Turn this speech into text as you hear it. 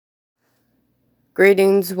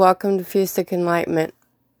Greetings, welcome to Fusic Enlightenment,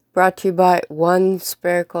 brought to you by One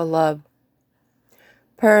Spherical Love.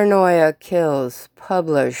 Paranoia Kills,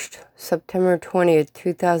 published September 20th,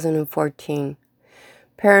 2014.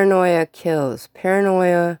 Paranoia kills.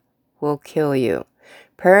 Paranoia will kill you.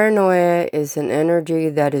 Paranoia is an energy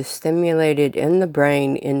that is stimulated in the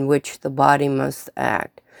brain in which the body must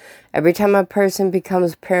act. Every time a person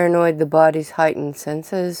becomes paranoid, the body's heightened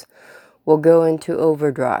senses will go into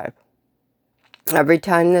overdrive. Every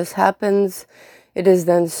time this happens, it is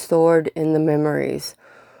then stored in the memories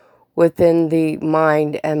within the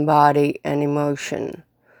mind and body and emotion.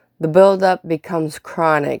 The buildup becomes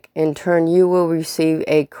chronic. In turn, you will receive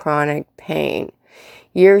a chronic pain.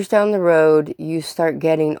 Years down the road, you start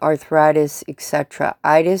getting arthritis, etc.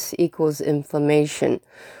 Itis equals inflammation.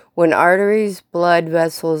 When arteries, blood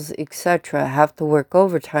vessels, etc. have to work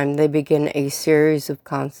overtime, they begin a series of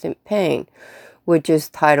constant pain, which is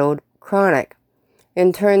titled chronic.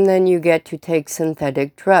 In turn, then you get to take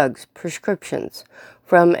synthetic drugs, prescriptions,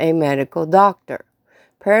 from a medical doctor.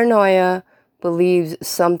 Paranoia believes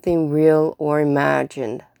something real or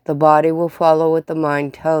imagined. The body will follow what the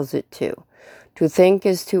mind tells it to. To think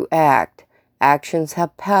is to act. Actions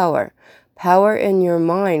have power. Power in your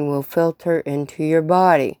mind will filter into your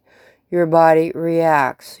body. Your body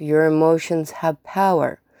reacts. Your emotions have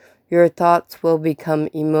power. Your thoughts will become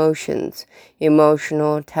emotions,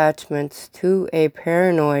 emotional attachments to a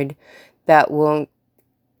paranoid that will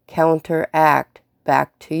counteract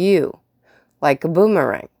back to you, like a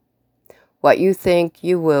boomerang. What you think,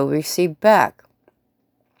 you will receive back.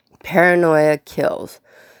 Paranoia kills.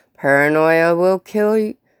 Paranoia will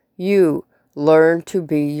kill you. Learn to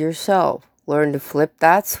be yourself. Learn to flip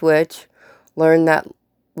that switch. Learn that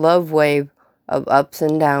love wave of ups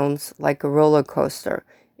and downs like a roller coaster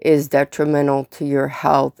is detrimental to your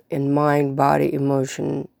health in mind, body,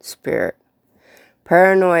 emotion, spirit.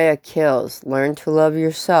 Paranoia kills. Learn to love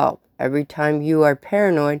yourself. Every time you are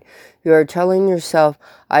paranoid, you are telling yourself,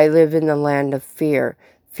 I live in the land of fear.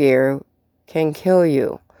 Fear can kill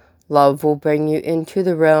you. Love will bring you into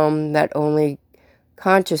the realm that only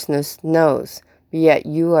consciousness knows, but yet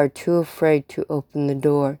you are too afraid to open the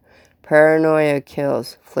door. Paranoia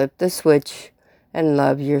kills. Flip the switch and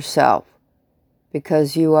love yourself.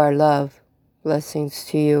 Because you are love. Blessings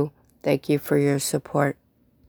to you. Thank you for your support.